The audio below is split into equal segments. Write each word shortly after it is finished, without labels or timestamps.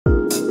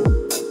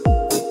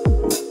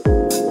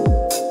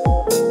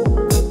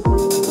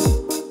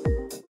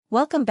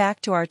Welcome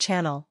back to our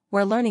channel,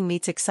 where learning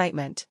meets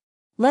excitement.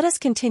 Let us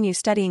continue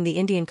studying the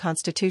Indian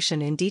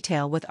Constitution in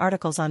detail with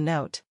articles on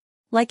note.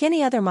 Like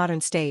any other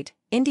modern state,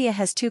 India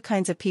has two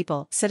kinds of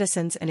people,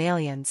 citizens and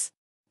aliens.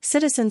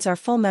 Citizens are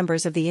full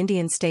members of the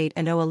Indian state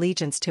and owe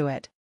allegiance to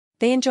it.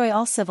 They enjoy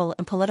all civil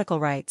and political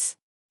rights.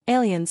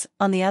 Aliens,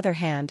 on the other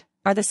hand,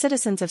 are the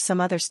citizens of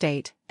some other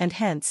state, and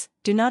hence,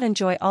 do not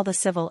enjoy all the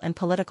civil and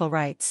political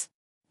rights.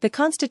 The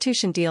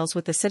Constitution deals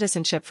with the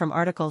citizenship from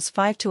Articles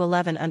 5 to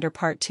 11 under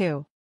Part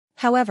 2.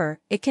 However,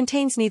 it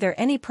contains neither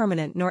any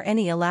permanent nor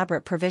any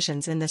elaborate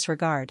provisions in this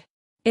regard.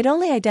 It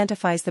only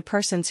identifies the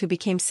persons who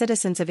became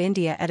citizens of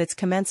India at its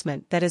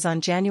commencement, that is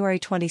on January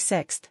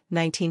 26,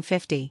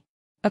 1950.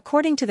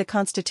 According to the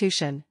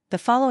Constitution, the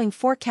following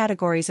four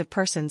categories of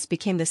persons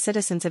became the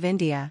citizens of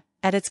India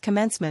at its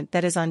commencement,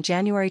 that is on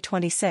January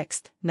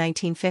 26,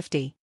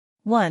 1950.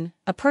 1.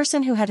 A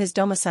person who had his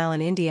domicile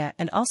in India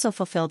and also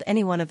fulfilled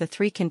any one of the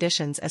three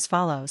conditions as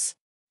follows.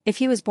 If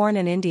he was born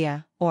in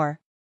India, or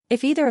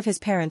if either of his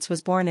parents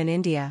was born in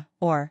India,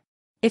 or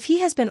if he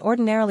has been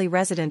ordinarily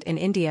resident in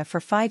India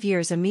for 5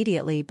 years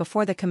immediately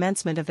before the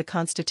commencement of the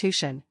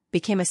Constitution,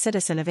 became a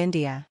citizen of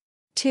India.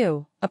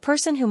 2. A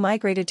person who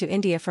migrated to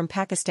India from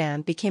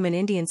Pakistan became an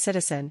Indian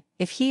citizen,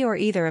 if he or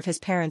either of his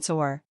parents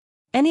or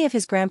any of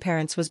his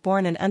grandparents was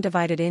born in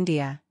undivided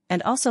India,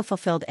 and also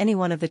fulfilled any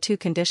one of the two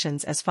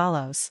conditions as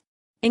follows.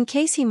 In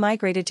case he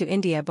migrated to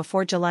India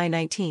before July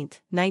 19,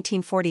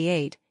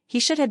 1948, he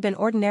should have been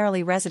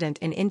ordinarily resident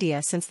in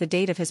India since the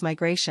date of his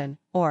migration,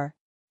 or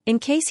in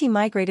case he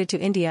migrated to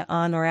India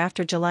on or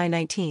after July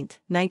 19,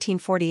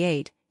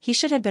 1948, he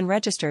should have been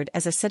registered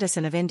as a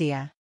citizen of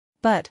India.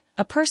 But,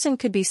 a person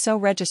could be so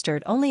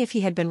registered only if he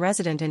had been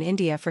resident in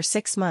India for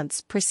 6 months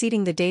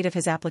preceding the date of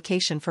his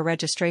application for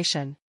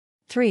registration.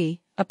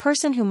 3. A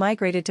person who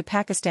migrated to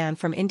Pakistan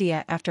from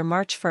India after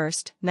March 1,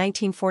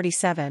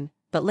 1947,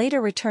 but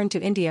later returned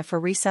to India for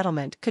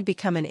resettlement could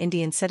become an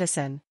Indian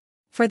citizen.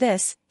 For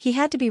this, he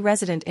had to be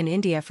resident in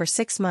India for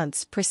 6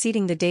 months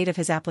preceding the date of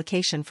his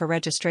application for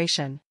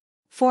registration.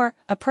 4.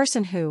 A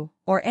person who,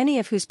 or any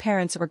of whose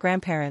parents or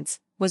grandparents,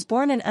 was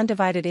born in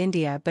undivided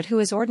India but who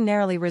is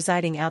ordinarily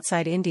residing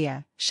outside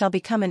India, shall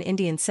become an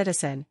Indian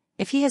citizen,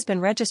 if he has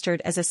been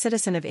registered as a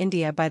citizen of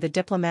India by the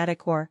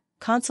diplomatic or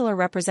consular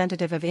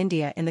representative of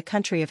India in the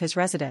country of his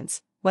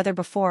residence, whether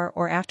before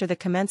or after the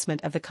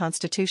commencement of the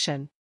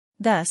Constitution.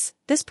 Thus,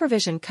 this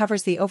provision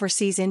covers the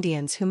overseas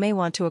Indians who may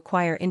want to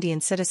acquire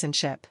Indian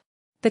citizenship.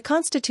 The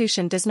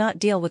Constitution does not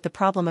deal with the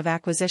problem of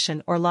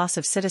acquisition or loss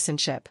of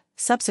citizenship,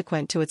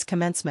 subsequent to its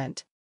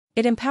commencement.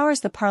 It empowers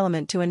the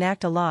Parliament to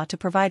enact a law to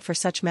provide for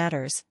such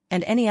matters,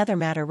 and any other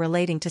matter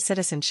relating to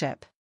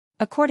citizenship.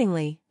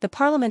 Accordingly, the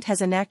Parliament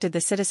has enacted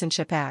the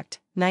Citizenship Act,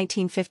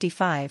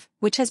 1955,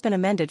 which has been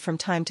amended from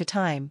time to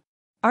time.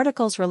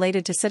 Articles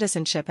related to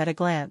citizenship at a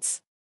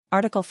glance.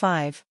 Article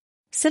 5.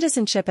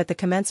 Citizenship at the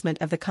commencement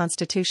of the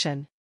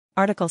Constitution.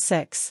 Article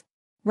 6.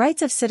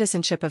 Rights of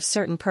citizenship of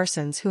certain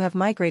persons who have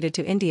migrated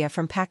to India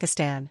from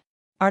Pakistan.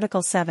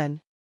 Article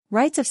 7.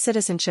 Rights of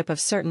citizenship of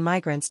certain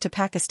migrants to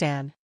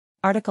Pakistan.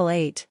 Article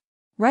 8.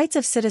 Rights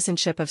of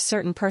citizenship of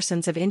certain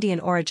persons of Indian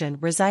origin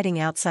residing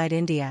outside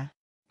India.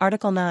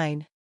 Article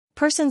 9.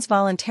 Persons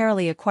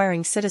voluntarily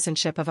acquiring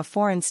citizenship of a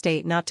foreign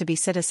state not to be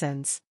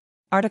citizens.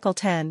 Article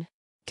 10.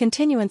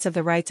 Continuance of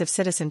the rights of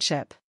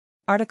citizenship.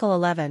 Article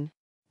 11.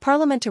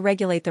 Parliament to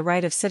regulate the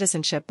right of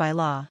citizenship by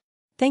law.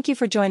 Thank you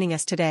for joining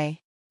us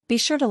today. Be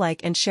sure to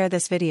like and share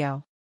this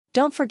video.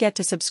 Don't forget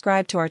to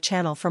subscribe to our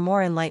channel for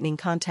more enlightening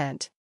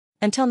content.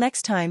 Until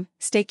next time,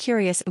 stay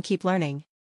curious and keep learning.